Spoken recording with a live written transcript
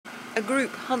A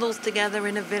group huddles together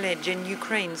in a village in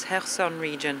Ukraine's Kherson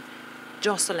region,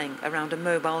 jostling around a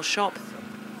mobile shop,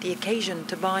 the occasion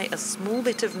to buy a small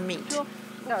bit of meat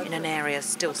in an area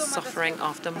still suffering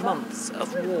after months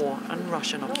of war and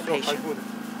Russian occupation.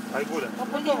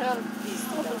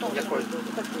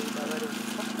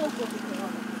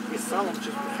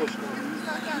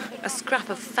 A scrap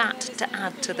of fat to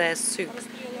add to their soup.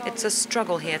 It's a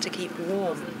struggle here to keep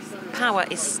warm. Power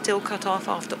is still cut off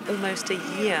after almost a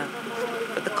year,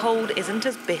 but the cold isn't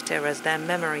as bitter as their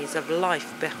memories of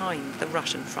life behind the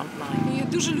Russian front line.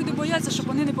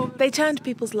 They turned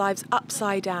people's lives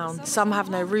upside down. Some have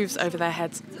no roofs over their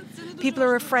heads. People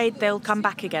are afraid they'll come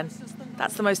back again.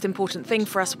 That's the most important thing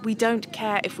for us. We don't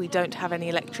care if we don't have any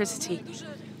electricity.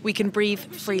 We can breathe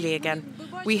freely again.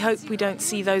 We hope we don't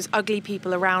see those ugly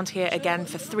people around here again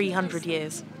for 300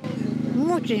 years.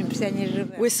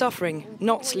 We're suffering,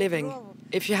 not living.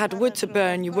 If you had wood to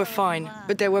burn, you were fine,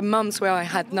 but there were months where I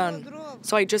had none.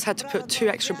 So I just had to put 2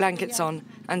 extra blankets on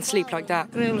and sleep like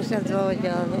that.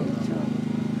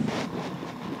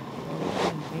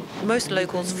 Most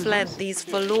locals fled these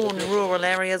forlorn rural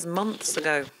areas months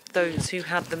ago, those who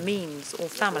had the means or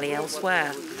family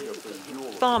elsewhere.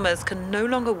 Farmers can no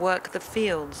longer work the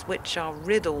fields, which are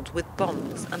riddled with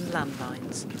bombs and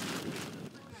landmines.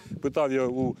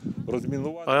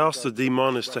 I asked the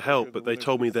deminers to help, but they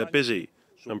told me they're busy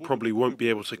and probably won't be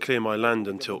able to clear my land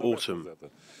until autumn.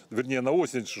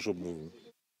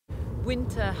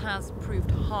 Winter has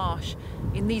proved harsh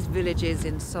in these villages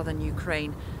in southern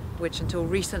Ukraine, which until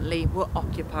recently were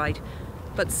occupied,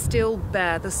 but still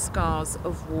bear the scars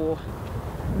of war.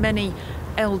 Many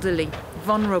elderly,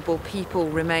 vulnerable people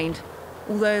remained,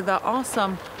 although there are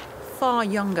some far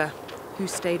younger who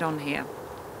stayed on here.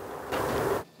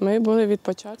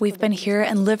 We've been here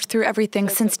and lived through everything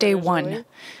since day one.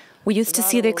 We used to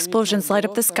see the explosions light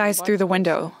up the skies through the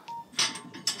window.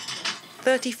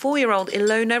 34-year-old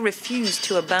Ilona refused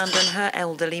to abandon her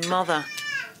elderly mother.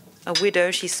 A widow,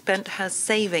 she spent her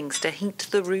savings to heat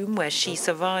the room where she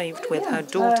survived with her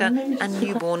daughter and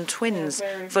newborn twins,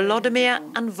 Volodymyr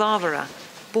and Varvara,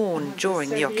 born during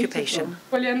the occupation.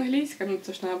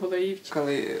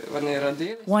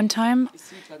 One time,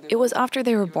 it was after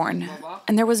they were born,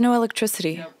 and there was no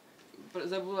electricity.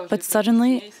 But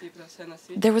suddenly,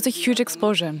 there was a huge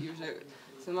explosion.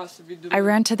 I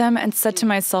ran to them and said to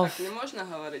myself,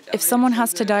 if someone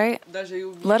has to die,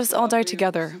 let us all die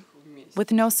together,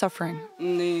 with no suffering.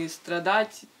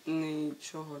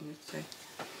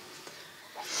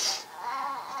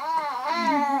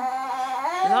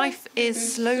 Life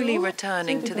is slowly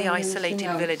returning to the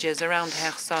isolated villages around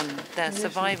Kherson, their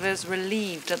survivors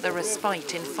relieved at the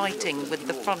respite in fighting with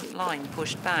the front line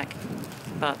pushed back,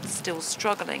 but still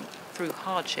struggling through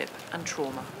hardship and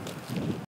trauma.